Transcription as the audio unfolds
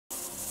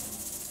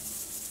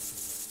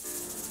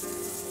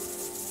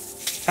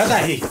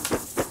Kotake!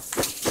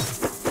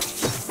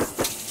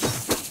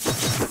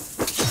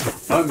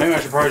 Oh, maybe I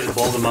should probably just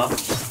blow them up.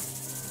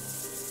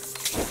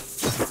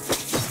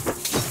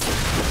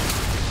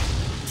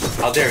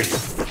 How dare you?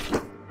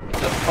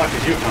 Where the fuck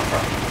did you come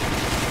from?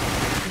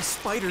 These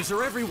spiders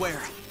are everywhere.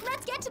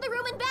 Let's get to the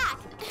room and back.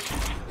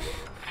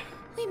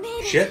 We made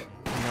it. Shit.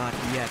 Not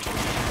yet.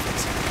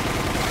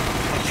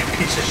 Oh, you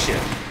piece of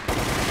shit.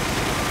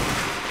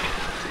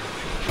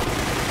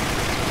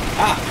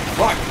 Ah,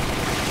 fuck.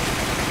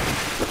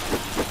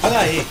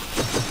 Kotake!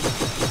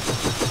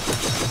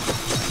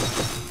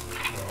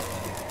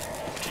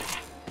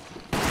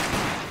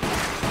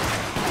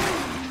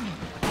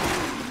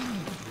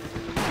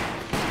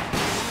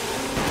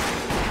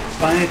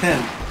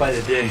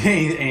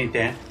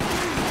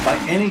 By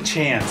any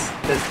chance,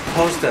 this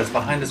post that's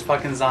behind this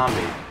fucking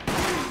zombie,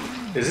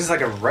 is this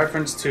like a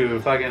reference to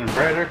fucking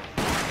Predator?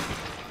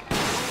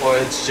 Or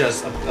it's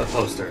just a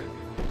poster?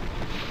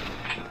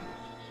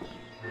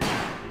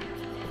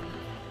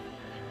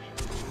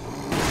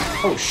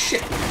 Oh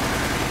shit!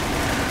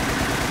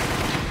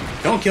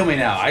 Don't kill me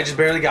now, I just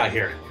barely got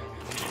here.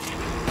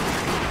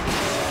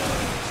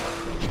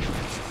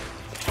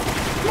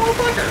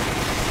 Motherfucker!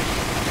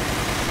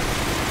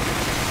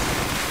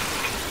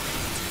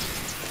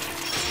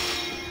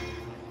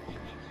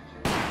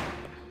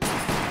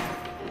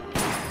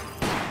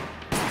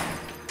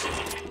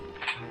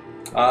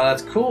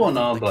 That's cool and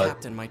all, but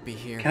Captain might be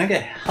here. Can I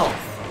get help?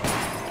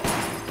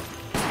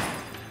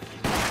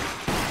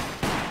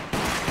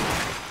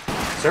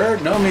 Sir,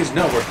 no means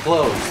no, we're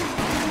closed.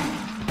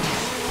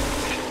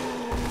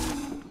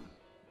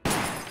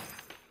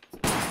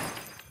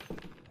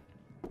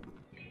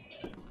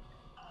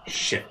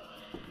 Shit.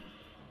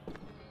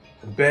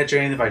 I bet you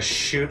anything if I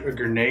shoot a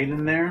grenade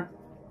in there,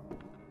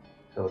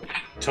 it'll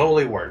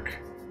totally work.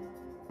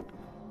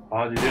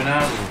 All you do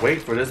now is just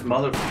wait for this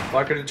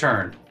motherfucker to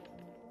turn.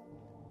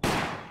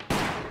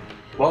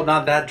 Well,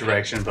 not that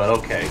direction, but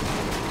okay.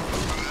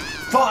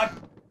 Fuck!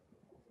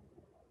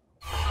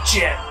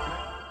 Shit!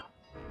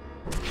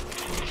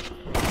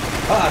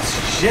 Ah,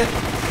 shit!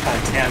 God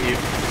damn you.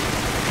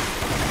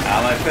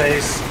 Out of my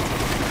face.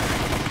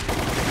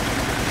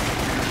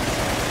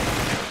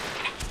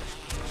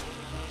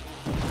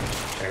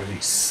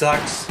 Everything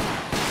sucks.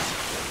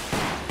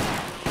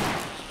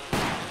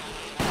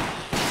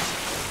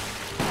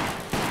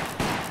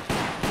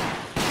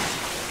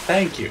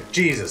 Thank you.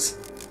 Jesus.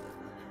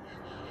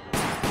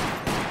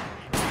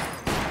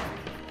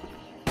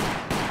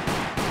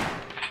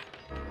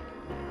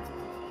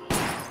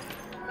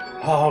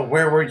 Oh,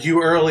 where were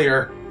you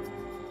earlier?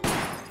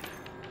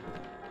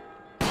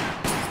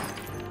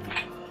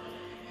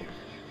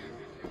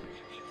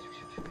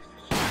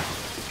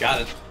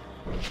 Got it.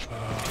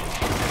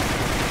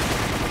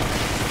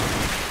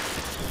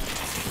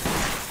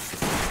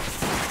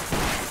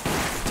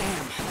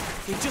 Damn,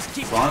 they just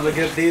keep. As long as I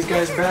get these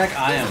guys back,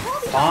 I am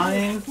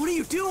fine. What are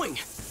you doing?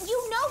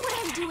 You know what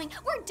I'm doing.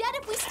 We're dead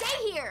if we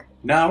stay here.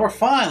 No, we're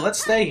fine.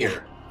 Let's stay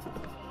here.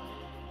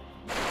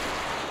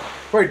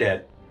 We're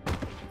dead.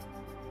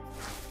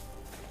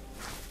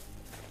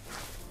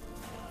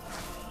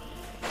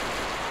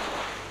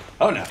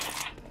 Oh no.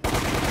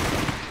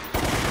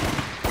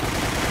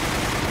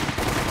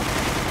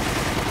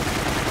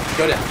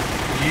 Go down.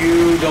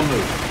 You don't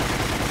move.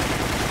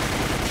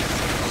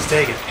 Just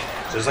take it.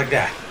 Just like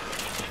that.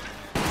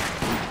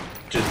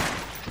 Just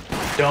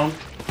don't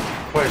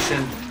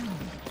question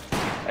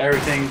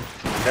everything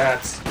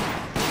that's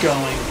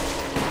going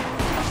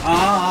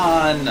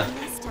on.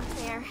 Messed up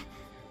there.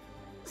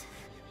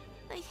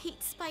 I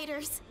hate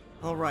spiders.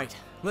 All right,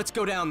 let's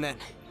go down then.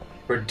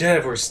 We're dead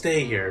if we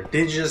stay here.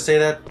 Didn't you just say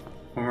that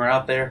when we were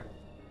out there?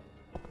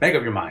 Make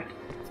up your mind.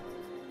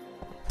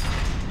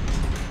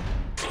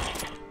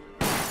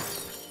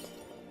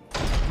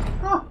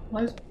 Oh,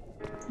 nice.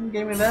 You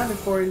gave me that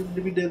before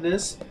we did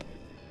this.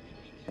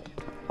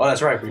 Oh,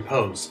 that's right,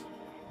 repose.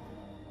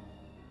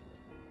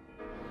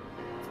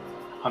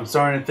 I'm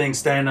starting to think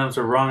standing up's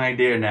the wrong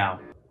idea now.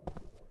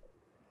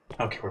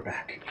 Okay, we're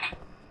back.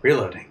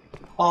 Reloading.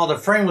 Oh, the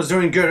frame was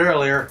doing good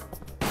earlier.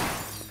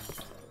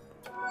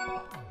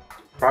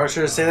 Probably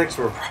should have said that because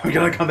we're probably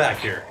gonna come back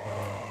here.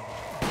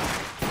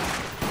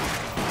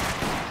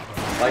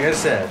 Like I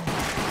said.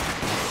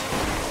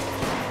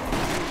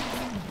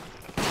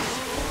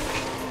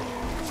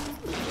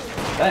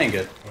 That ain't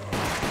good.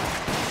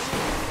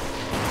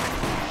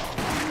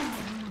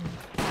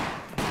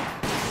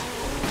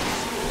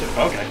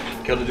 Okay,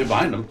 killed the dude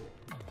behind him.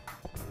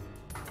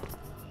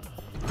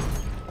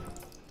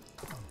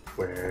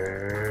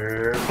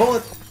 Where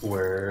bullet?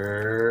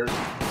 Where's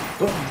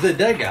the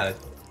dead got it?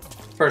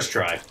 First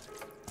try.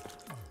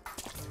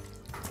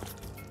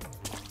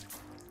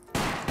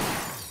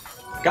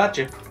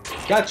 Gotcha.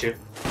 Gotcha.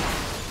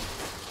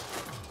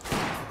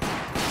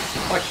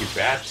 Fuck you,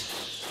 bat.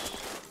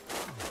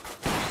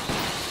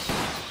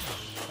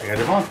 I got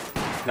him on.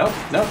 Nope,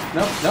 nope,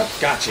 nope, nope.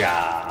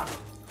 Gotcha.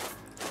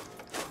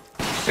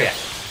 Bat.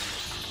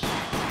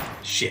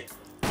 Shit.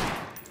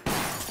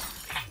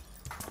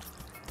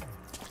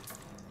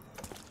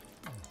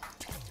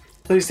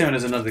 Please tell me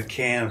there's another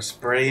can of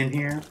spray in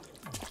here.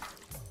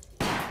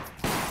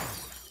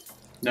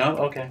 No?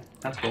 Okay.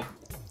 That's cool.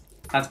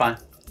 That's fine.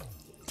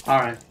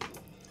 Alright.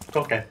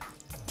 Okay.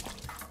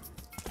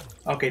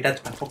 Okay,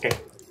 that's fine. Okay.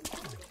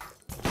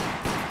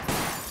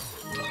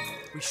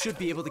 We should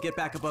be able to get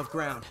back above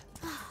ground.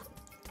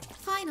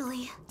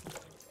 Finally.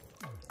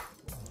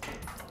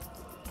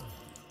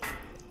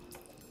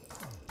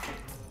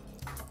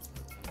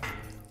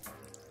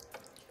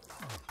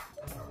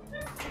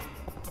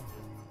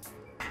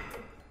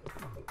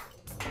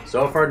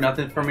 So far,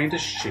 nothing for me to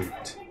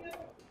shoot.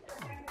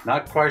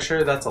 Not quite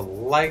sure that's a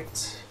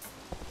light.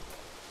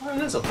 Oh,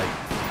 it is a light.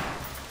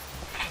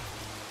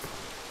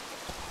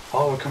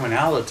 Oh, we're coming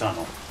out of the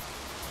tunnel.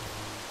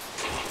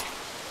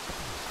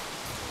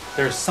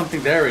 There's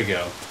something. There we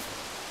go.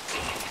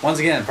 Once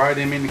again, probably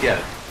didn't mean to get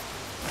it.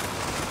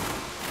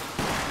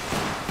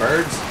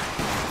 Birds.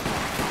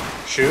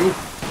 Shoe.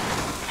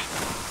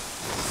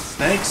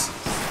 Snakes.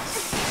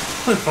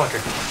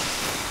 Motherfucker.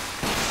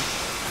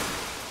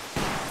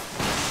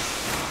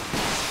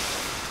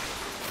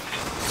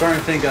 Starting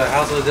to think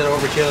House of the Dead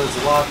Overkill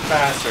is a lot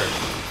faster.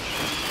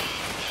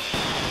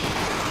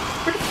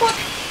 What the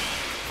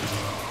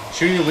fuck?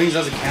 Shooting your wings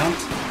doesn't count?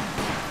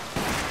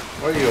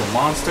 What are you, a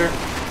monster?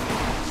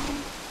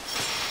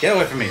 Get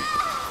away from me.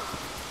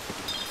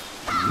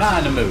 I'm not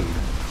in the mood.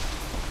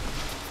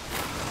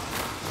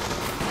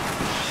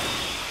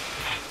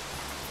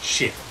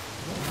 Shit.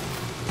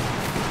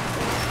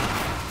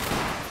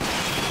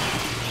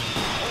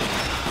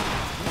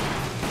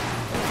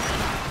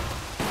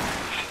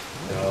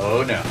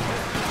 Oh no.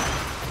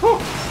 Woo!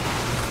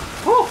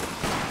 Woo!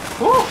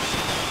 Woo!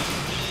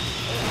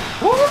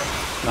 Woo!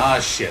 Ah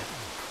shit.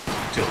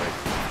 Too late.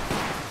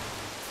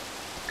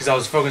 Because I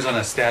was focused on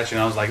that statue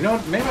and I was like,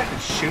 no, maybe I can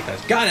shoot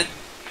that. Got it!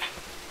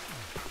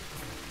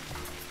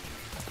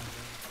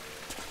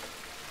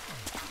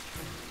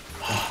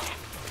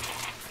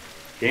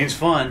 Game's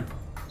fun.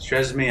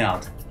 Stresses me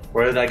out.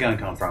 Where did that gun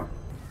come from?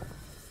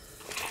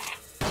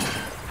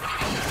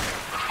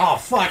 Oh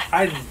fuck!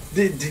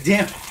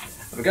 Damn!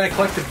 I forgot I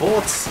collected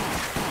bullets.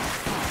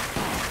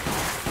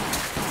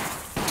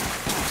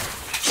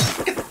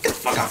 Get the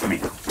fuck off of me!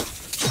 Get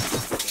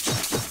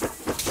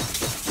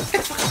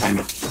the fuck off of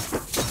me!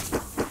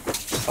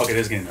 Okay,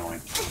 this is getting annoying.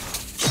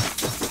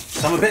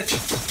 Son of a bitch!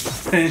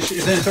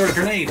 Then throw a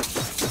grenade.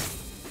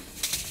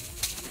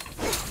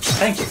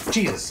 Thank you,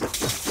 Jesus.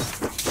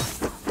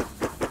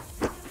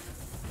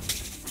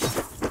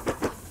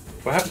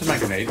 What happened to my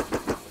grenade?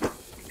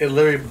 It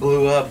literally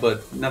blew up,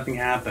 but nothing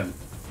happened.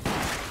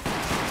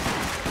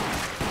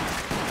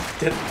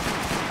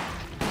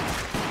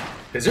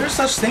 Is there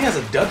such thing as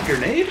a dud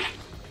grenade?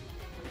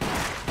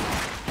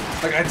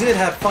 Like, I did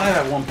have 5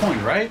 at one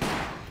point, right?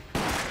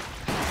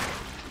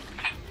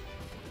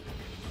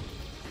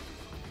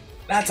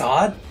 That's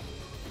odd.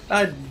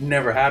 That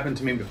never happened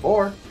to me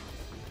before.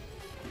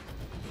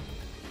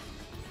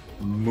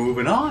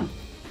 Moving on.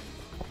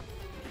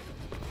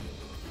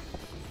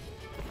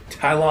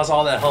 I lost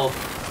all that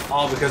health,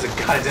 all because a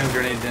goddamn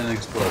grenade didn't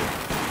explode.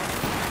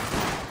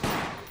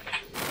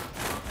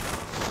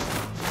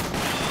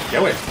 Get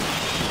away.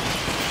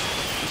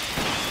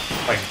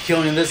 If I can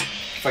kill you in this,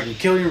 if I can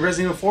kill you in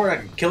Resident Evil 4, I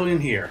can kill you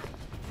in here.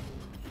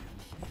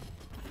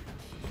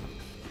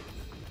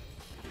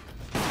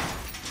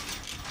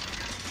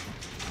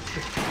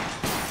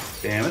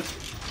 Damn it.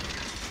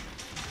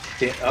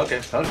 Okay, okay.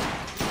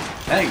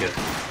 That ain't good.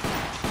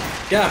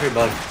 Get off here,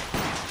 bud.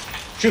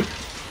 Shoot.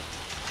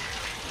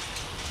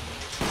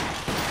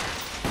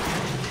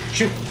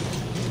 Shoot.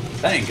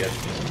 That ain't good.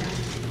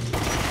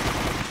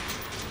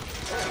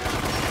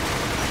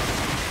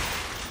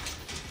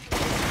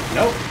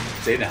 Nope.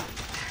 Stay down.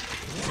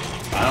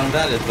 I don't know what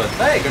that is, but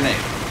hey,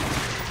 grenade.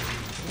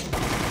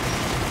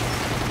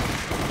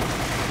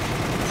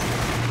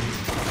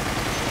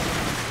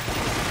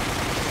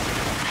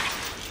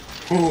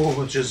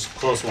 Ooh, just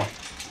close one.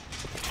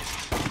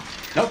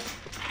 Nope.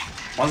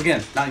 Once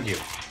again, not you.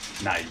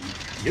 Not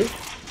you.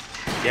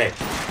 Yay.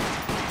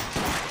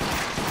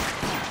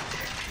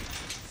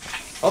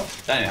 Oh,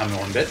 that didn't help me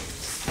one bit.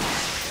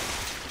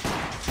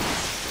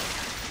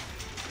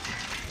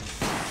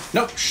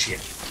 Nope,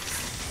 shit.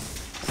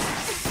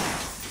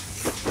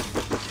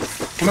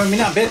 Come on, me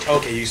now, bitch.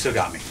 Okay, you still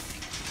got me.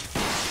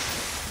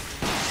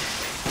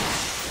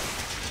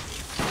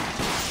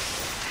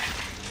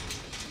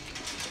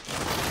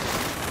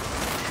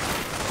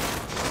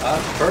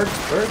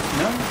 Birds,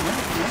 no.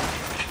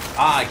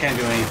 Ah, I can't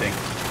do anything.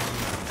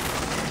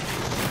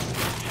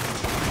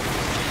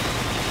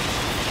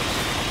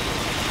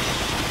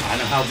 I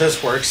know how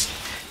this works.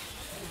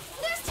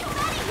 There's too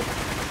many!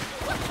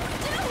 What can we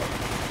do?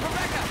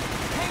 Rebecca,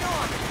 hang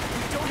on!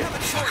 We don't have a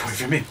Fuck away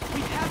choice. from me. We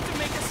have to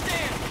make a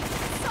stand.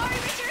 Sorry,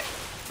 Richard.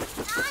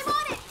 I'm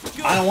on it.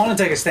 Good. I don't want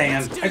to take a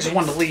stand. I just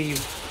want to leave.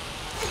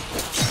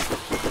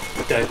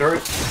 Did I throw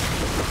it?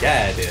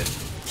 Yeah, I did.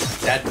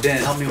 That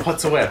didn't help me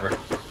whatsoever.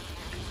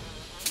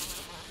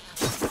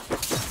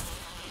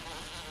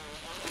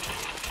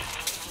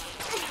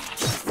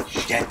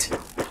 Shit.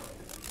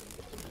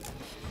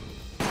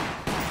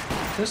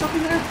 there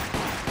something there?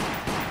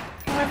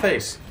 Get my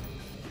face.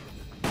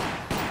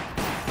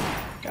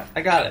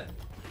 I got it.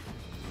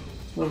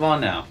 Let's move on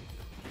now.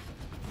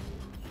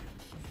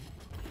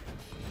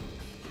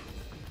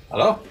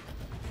 Hello?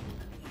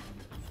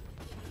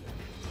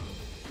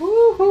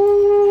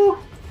 Woohoo!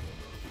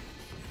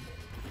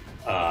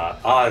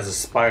 There's a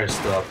spire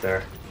still up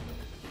there.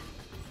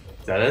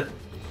 Is that it?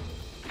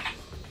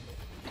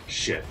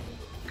 Shit.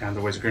 Gonna have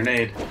to waste a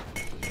grenade.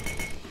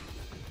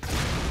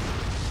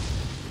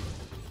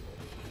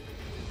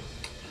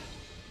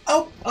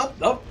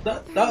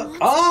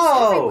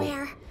 Oh!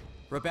 Everywhere.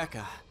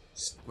 Rebecca,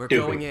 we're Stupid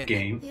going in.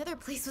 game. The other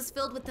place was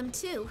filled with them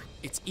too.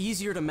 It's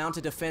easier to mount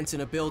a defense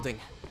in a building.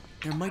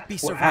 There might be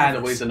Well, I had to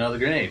survivors. waste another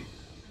grenade.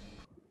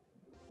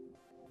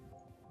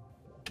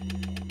 It's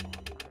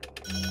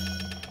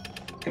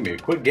gonna be a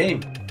quick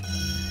game.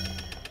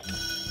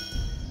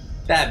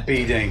 That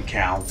B didn't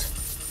count.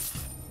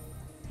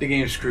 The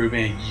game's screwed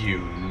and you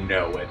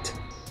know it.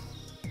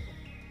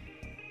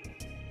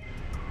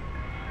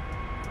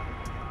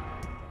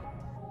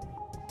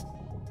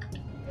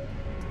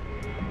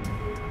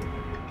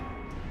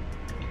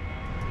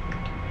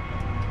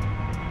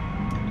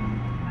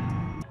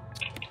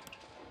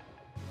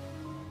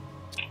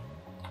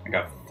 I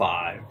got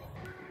 5.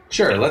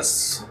 Sure,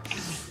 let's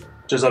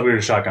just upgrade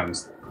the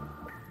shotguns.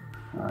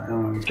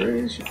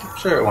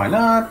 Sure, why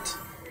not?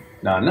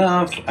 Not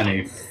enough. I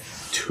need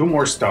 2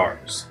 more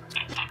stars.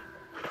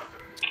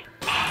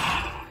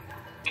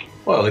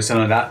 Well, at least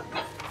none of that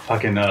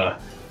fucking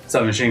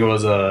submachine gun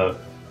was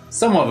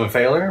somewhat of a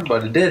failure,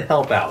 but it did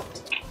help out.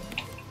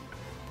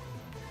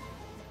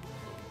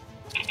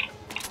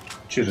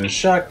 Shooting a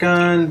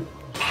shotgun.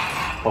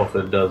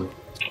 Hopefully it does.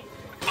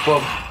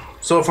 Well,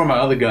 so far my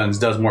other guns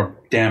does more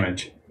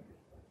damage.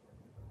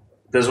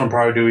 This one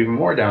probably do even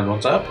more damage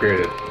once I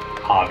upgrade it.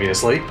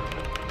 Obviously.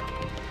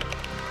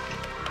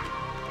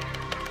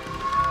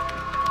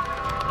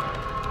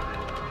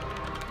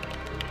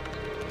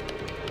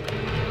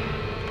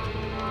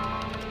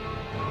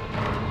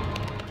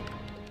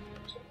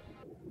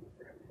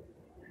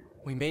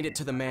 We made it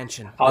to the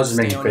mansion. I was just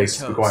Stay making on your faces,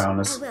 to be toes. quite I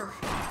honest. will, Lily.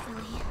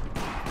 I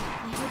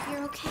hope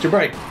you're okay. Get your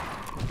break.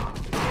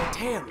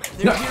 Damn,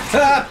 they're No. here.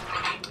 Ah!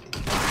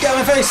 Get out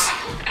of my face!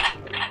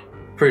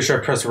 Pretty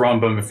sure I pressed the wrong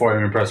button before I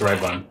even pressed the right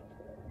button.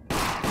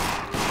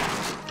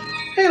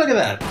 Hey, look at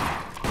that!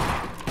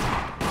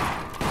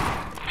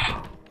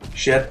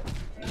 Shit.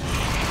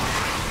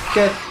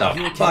 Get the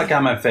You okay? fuck out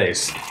of my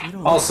face. You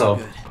don't Also, look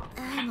so good.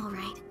 I'm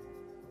alright.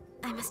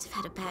 I must have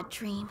had a bad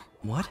dream.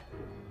 What?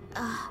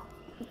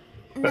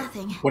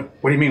 Nothing.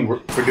 what do you mean we're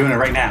doing it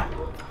right now?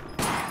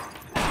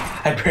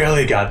 I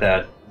barely got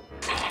that.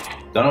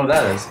 Don't know what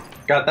that is.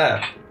 Got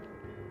that.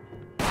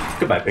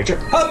 Goodbye, picture.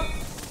 Up!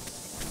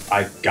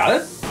 I got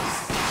it?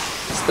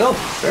 Still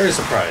very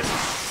surprised.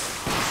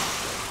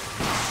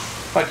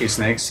 Fuck you,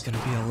 snakes. It's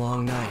gonna be a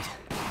long night.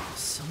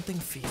 Something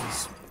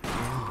feels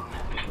wrong.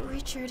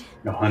 Richard.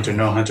 No hunter,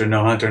 no hunter,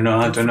 no hunter, no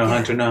hunter, no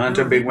hunter, no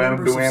hunter. Big wham,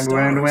 big wham, big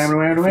wham, big wham, big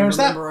wham, big wham. If we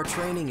Stop! remember our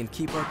training and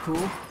keep our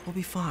cool, we'll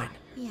be fine.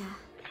 Yeah,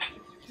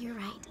 you're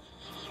right.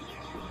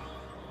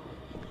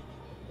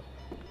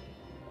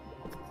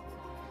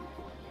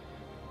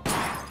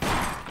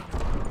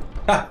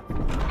 Ha!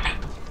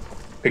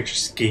 Picture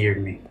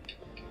scared me.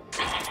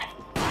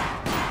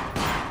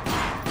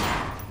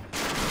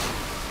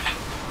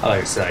 I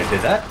like to say I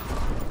did that.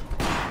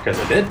 Because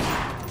I did.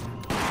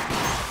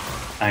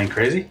 I ain't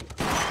crazy.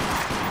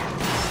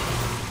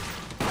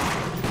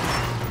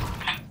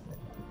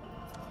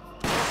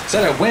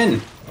 Said I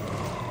win.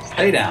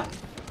 Stay down.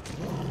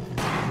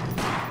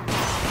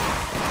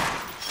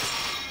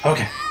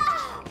 Okay.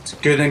 It's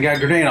good I got a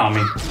grenade on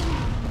me.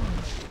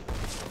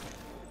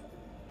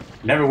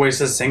 Never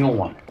waste a single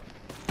one.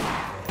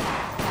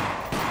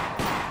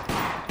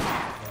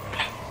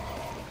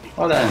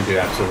 Oh, that didn't do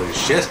absolutely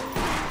shit.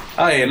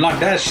 Oh, you knocked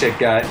that shit,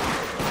 guy.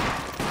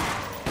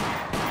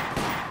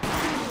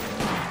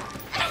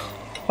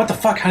 What the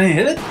fuck? I didn't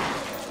hit it?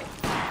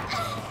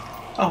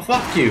 Oh,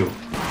 fuck you.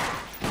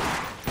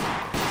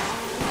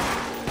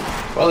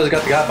 Well, there's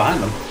got the guy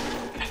behind them.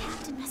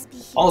 Captain must be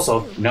here.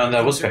 Also, none of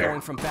that was Things are fair.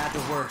 going from bad to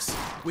worse.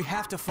 We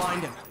have to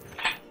find him.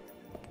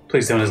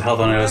 Please tell me there's health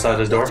on the other side of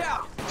this door. Watch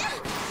out!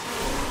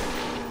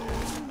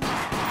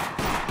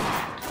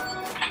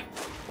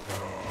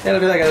 Yeah,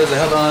 look at that guy. There's a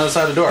health on the other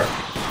side of the door.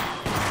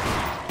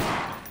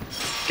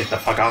 Get the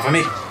fuck off of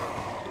me.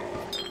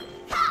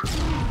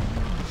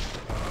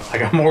 I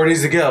got more of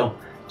these to go.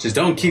 Just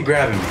don't keep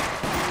grabbing me.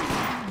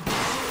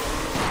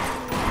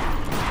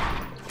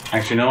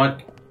 Actually, you know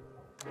what?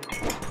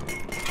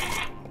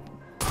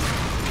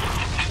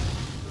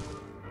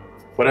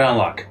 What did I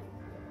unlock?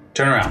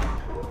 Turn around.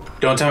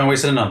 Don't tell me I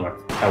wasted another one.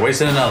 I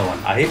wasted another one.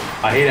 I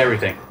hate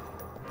everything.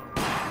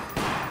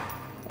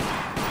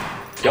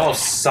 Y'all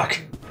suck.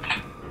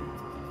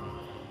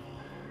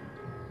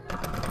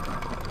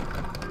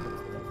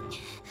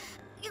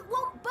 It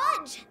won't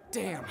budge.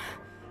 Damn.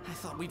 I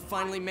thought we'd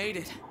finally made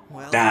it.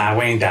 Well, Nah,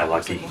 we ain't that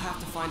looks lucky. like we'll have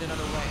to find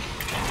another way.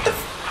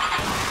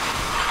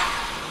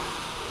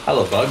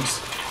 Hello, bugs.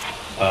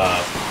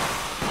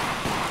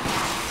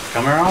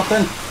 Come here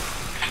often?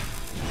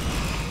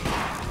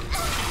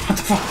 What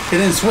the fuck? It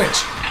didn't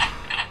switch.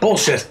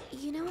 Bullshit.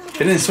 You know all It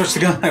didn't switch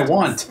the gun I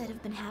want. that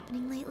have been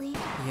happening lately?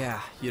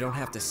 Yeah, you don't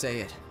have to say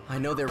it. I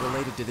know they're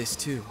related to this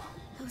too.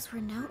 Those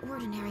were no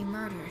ordinary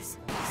murders.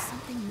 There's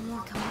something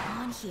more going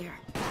on here.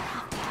 We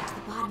have to get to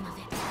the bottom of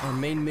it. Our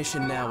main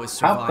mission now is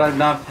How survival. did I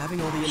not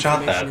Having all the shot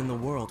information that? in the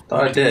world Thought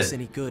I won't do us did.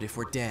 any good if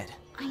we're dead.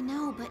 I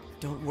know, but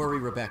Don't worry,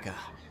 Rebecca.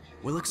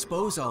 We'll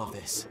expose all of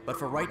this. But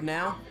for right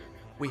now,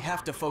 we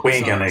have to focus We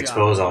ain't on gonna our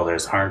expose job. all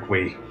this, aren't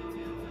we?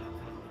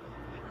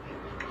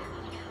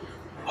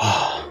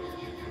 Oh.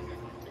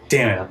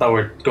 Damn it, I thought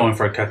we were going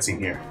for a cutscene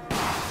here.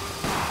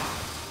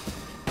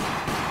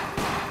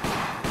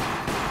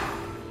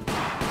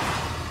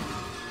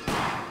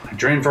 My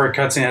dream for a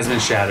cutscene has been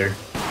shattered.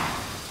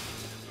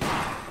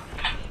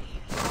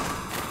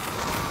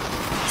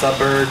 What's up,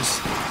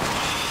 birds?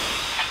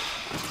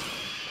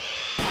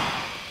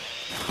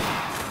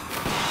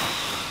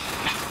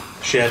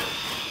 Shit.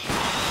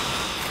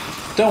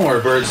 Don't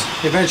worry, birds.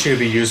 Eventually it'll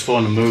be useful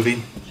in a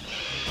movie.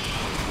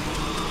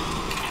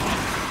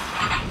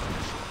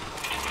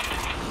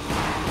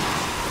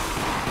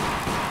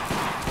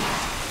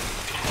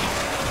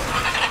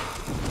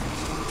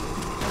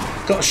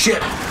 Oh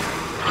shit!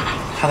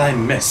 How'd I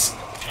miss?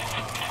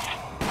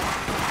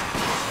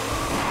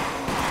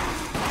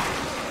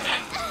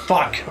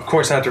 Fuck! Of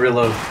course I have to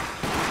reload.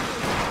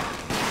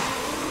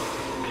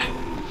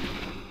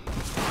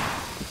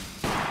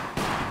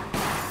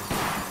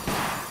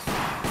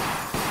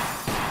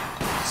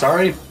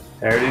 Sorry,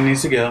 everything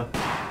needs to go.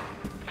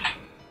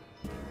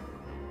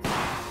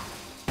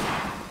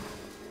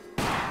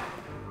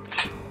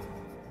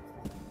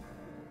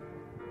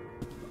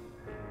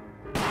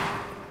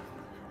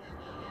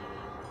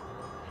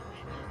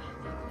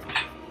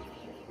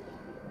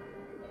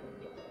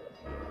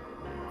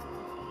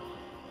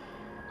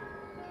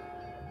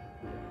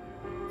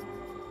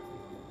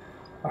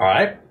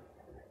 Alright.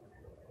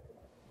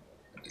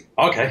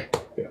 Okay.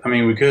 I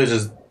mean, we could have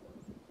just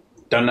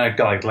done that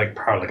like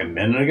probably like a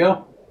minute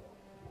ago.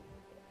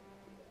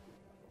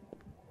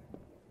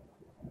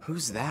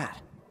 Who's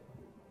that?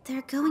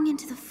 they're going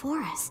into the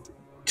forest.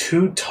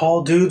 Two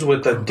tall dudes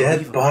with a dead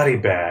Unbelievable. body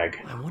bag.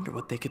 I wonder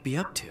what they could be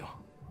up to.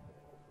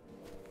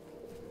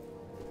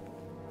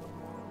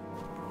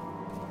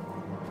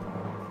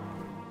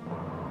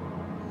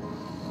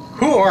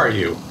 Who are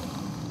you?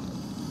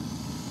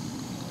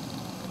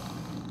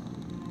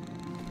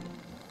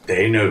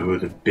 They know who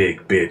the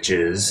big bitch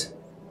is.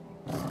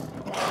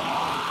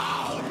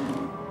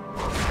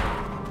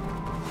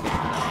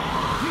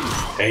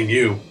 And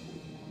you.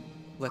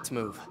 Let's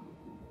move.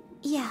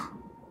 Yeah.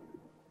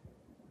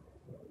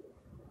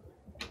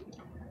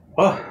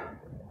 Oh,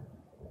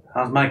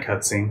 how's my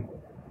cutscene?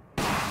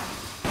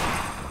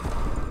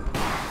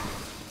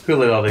 Who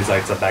lit all these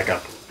lights up back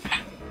up?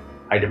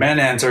 I demand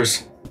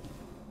answers.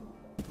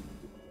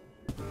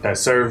 That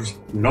serves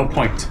no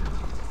point.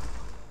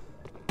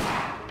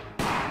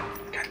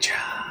 Gotcha.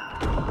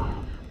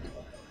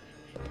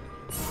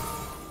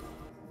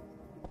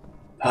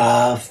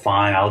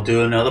 Fine, I'll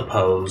do another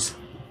pose.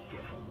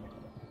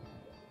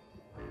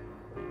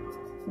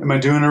 Am I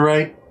doing it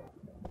right?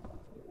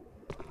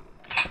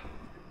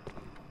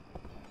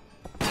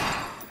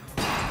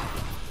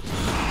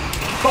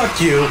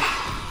 Fuck you!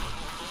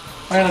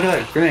 Alright, look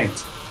at that.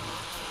 Grenades.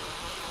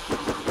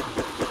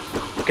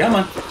 Come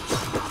on.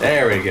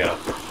 There we go.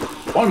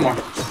 One more.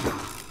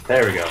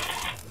 There we go.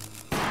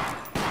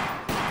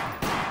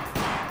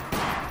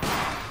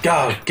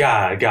 Oh,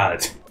 God, I got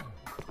it.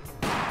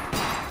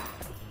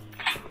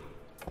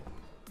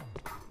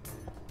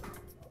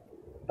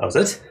 That was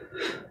it?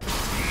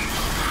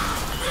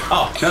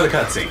 Oh, another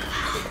cutscene.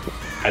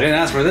 I didn't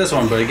ask for this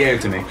one, but he gave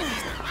it to me.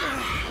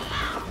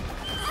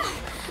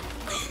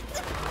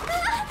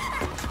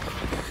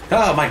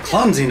 Oh, my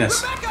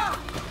clumsiness.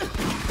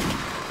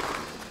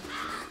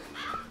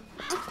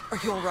 Are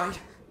you alright?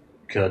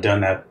 Could have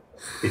done that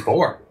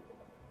before.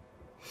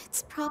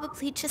 It's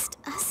probably just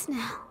us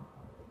now.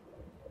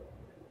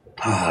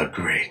 Ah,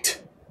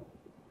 great.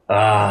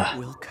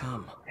 Will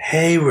come.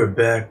 Hey,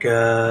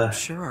 Rebecca. I'm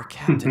sure our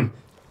captain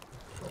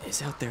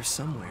is out there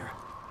somewhere.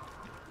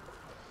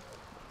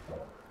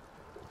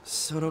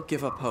 So don't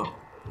give up hope.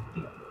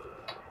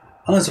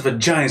 Unless if a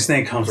giant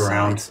snake comes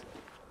around. Besides,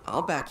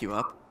 I'll back you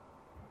up.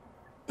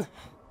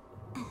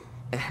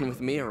 And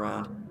with me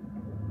around,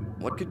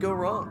 what could go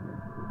wrong?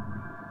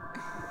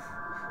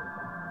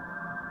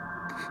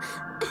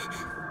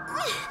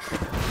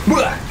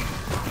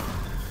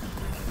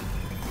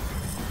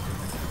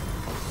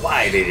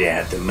 Why did you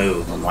have to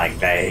move them like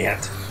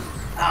that?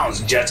 I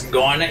was just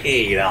going to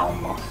eat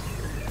them.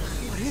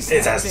 What is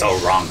Is that that so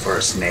thing? wrong for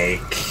a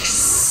snake?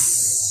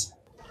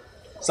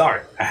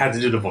 Sorry, I had to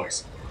do the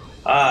voice.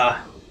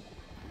 Hi.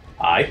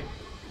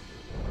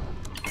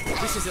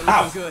 This isn't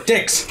Ow, looking good.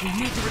 dicks. We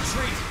need to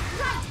retreat.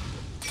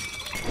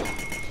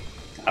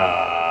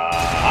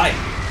 Hi.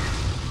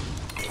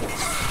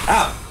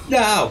 Ow,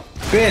 no,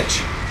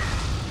 bitch.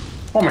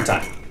 One more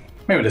time.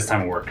 Maybe this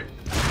time will work.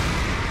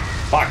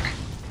 Fuck.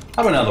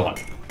 How about another one?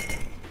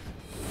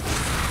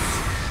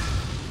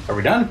 Are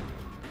we done?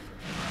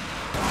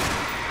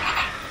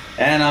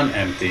 And I'm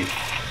empty.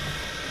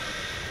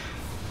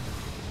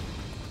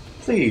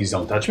 Please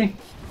don't touch me.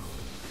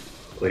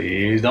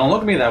 Please don't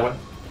look at me that way.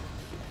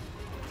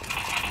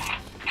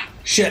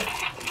 Shit!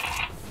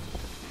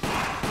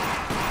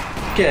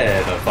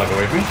 Get the fuck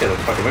away from me, get the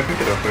fuck away from me,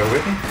 get the fuck away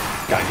from me.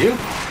 Got you.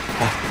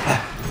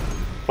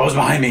 What was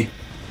behind me?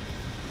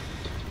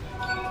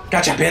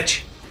 Gotcha,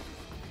 bitch!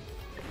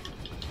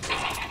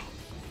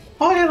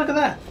 Oh yeah, look at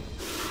that.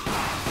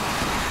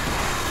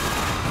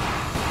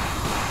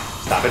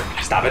 Stop it,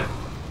 stop it.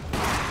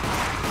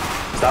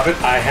 Stop it,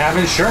 I have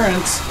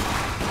insurance.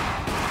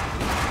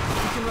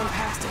 We can run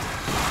past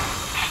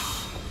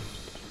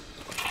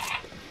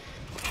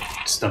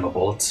it. Stun of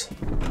bullets.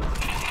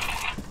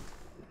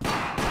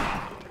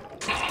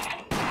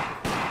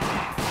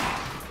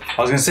 I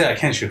was gonna say I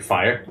can't shoot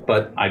fire,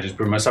 but I just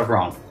proved myself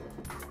wrong.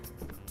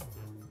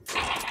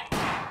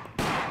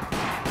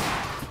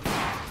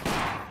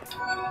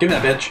 Give me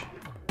that bitch.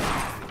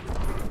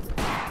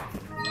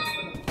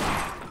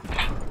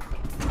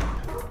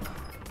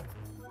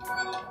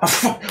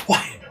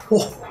 Why?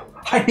 Oh,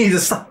 I need to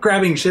stop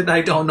grabbing shit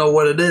I don't know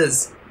what it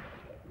is.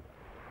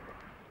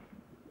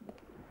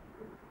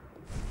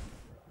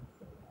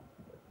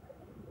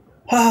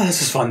 Ah,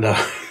 this is fun though.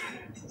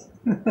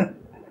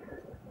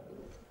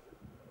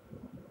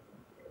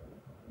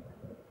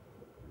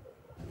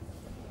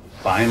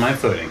 Find my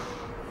footing.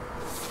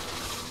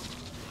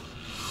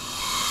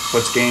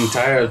 What's getting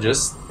tired of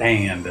just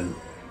standing?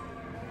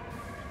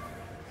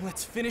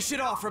 Let's finish it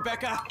off,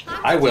 Rebecca.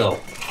 I will.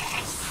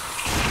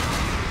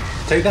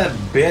 Take that,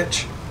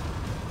 bitch.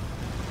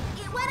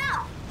 It went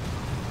up.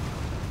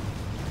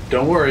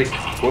 Don't worry.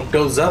 What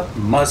goes up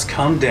must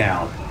come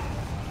down.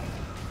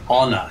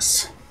 On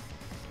us.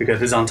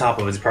 Because it's on top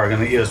of it, it's probably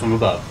going to eat us from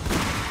above.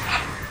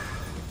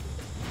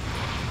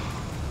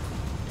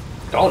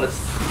 Called it.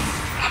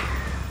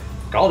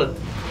 Called it.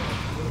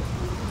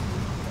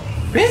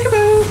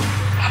 Peekaboo!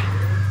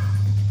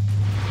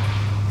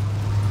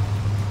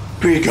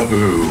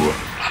 Peekaboo!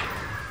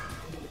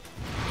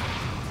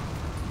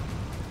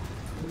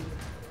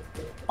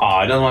 Aw,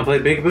 I don't want to play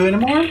Peekaboo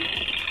anymore?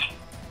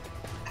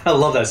 I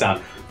love that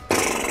sound.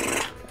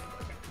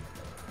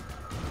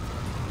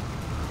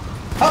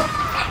 Oh!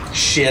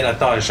 Shit, I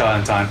thought I shot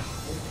in time.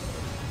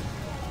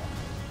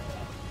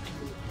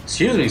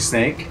 Excuse me,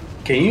 Snake.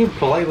 Can you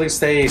politely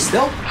stay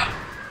still?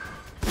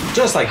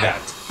 Just like that.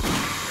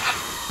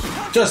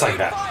 Just like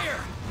that.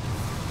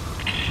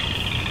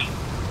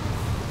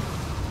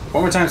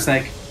 One more time,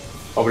 Snake.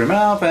 Open your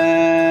mouth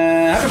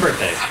and happy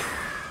birthday.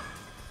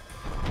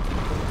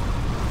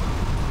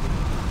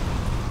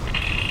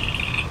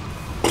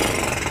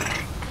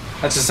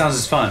 That just sounds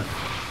as fun.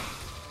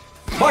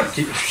 Fuck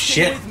you,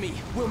 shit. With me.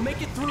 We'll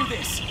make it through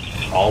this.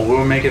 Oh,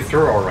 we'll make it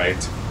through, all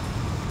right.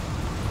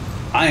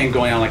 I ain't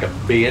going on like a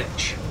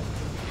bitch.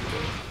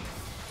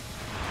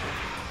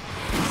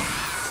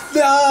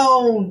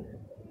 No!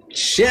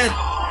 Shit!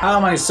 How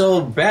am I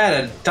so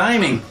bad at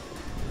timing?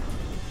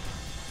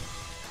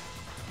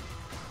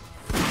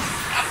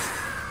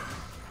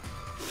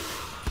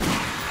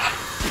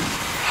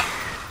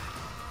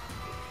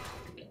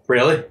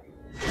 Really?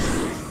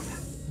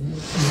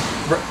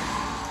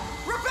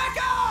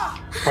 Rebecca!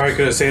 Probably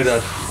could have saved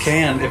that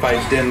can if I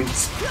didn't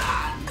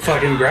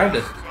fucking grabbed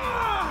it.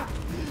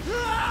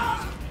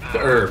 The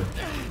herb.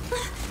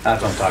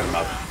 That's what I'm talking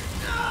about.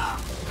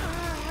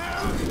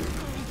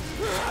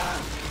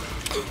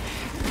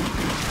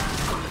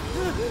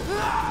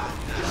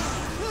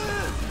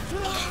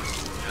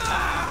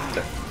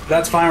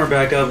 That's fine,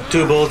 Rebecca.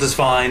 2 bullets is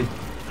fine.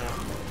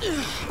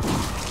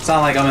 It's not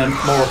like I'm in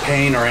more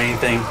pain or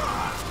anything.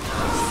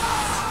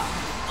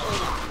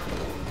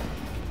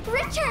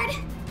 Richard!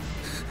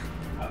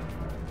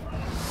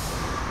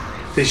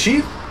 Did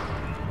she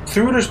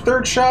threw her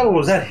 3rd shot, or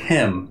was that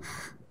him?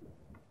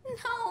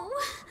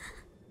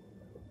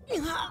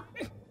 No.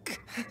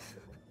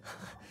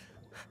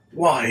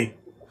 Why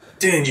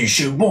didn't you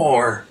shoot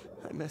more?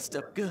 I messed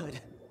up good.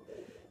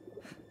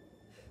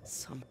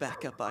 Some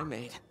backup I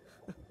made.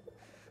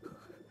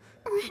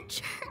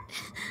 Richard.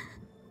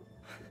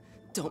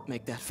 Don't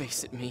make that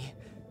face at me.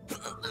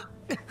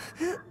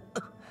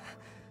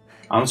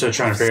 I'm still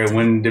trying to figure out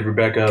when did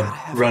Rebecca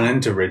run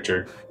into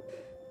Richard.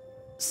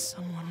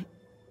 Someone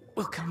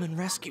will come and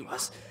rescue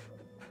us.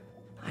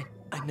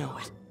 I know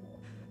it.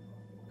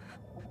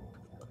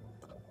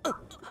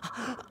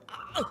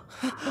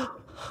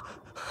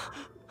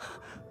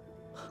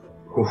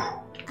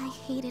 I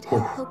hated how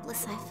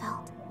hopeless I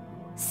felt.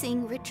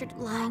 Seeing Richard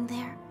lying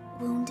there,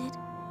 wounded.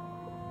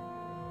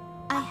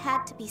 I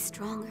had to be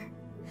stronger.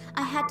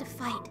 I had to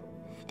fight.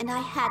 And I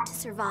had to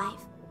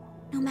survive.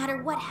 No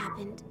matter what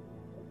happened.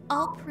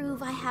 I'll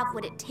prove I have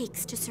what it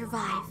takes to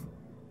survive.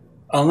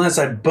 Unless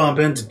I bump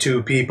into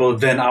 2 people,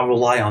 then I'll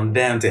rely on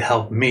them to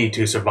help me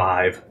to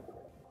survive.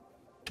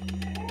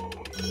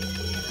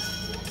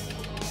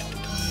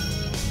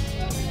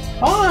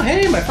 Oh,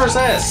 hey, my first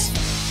S!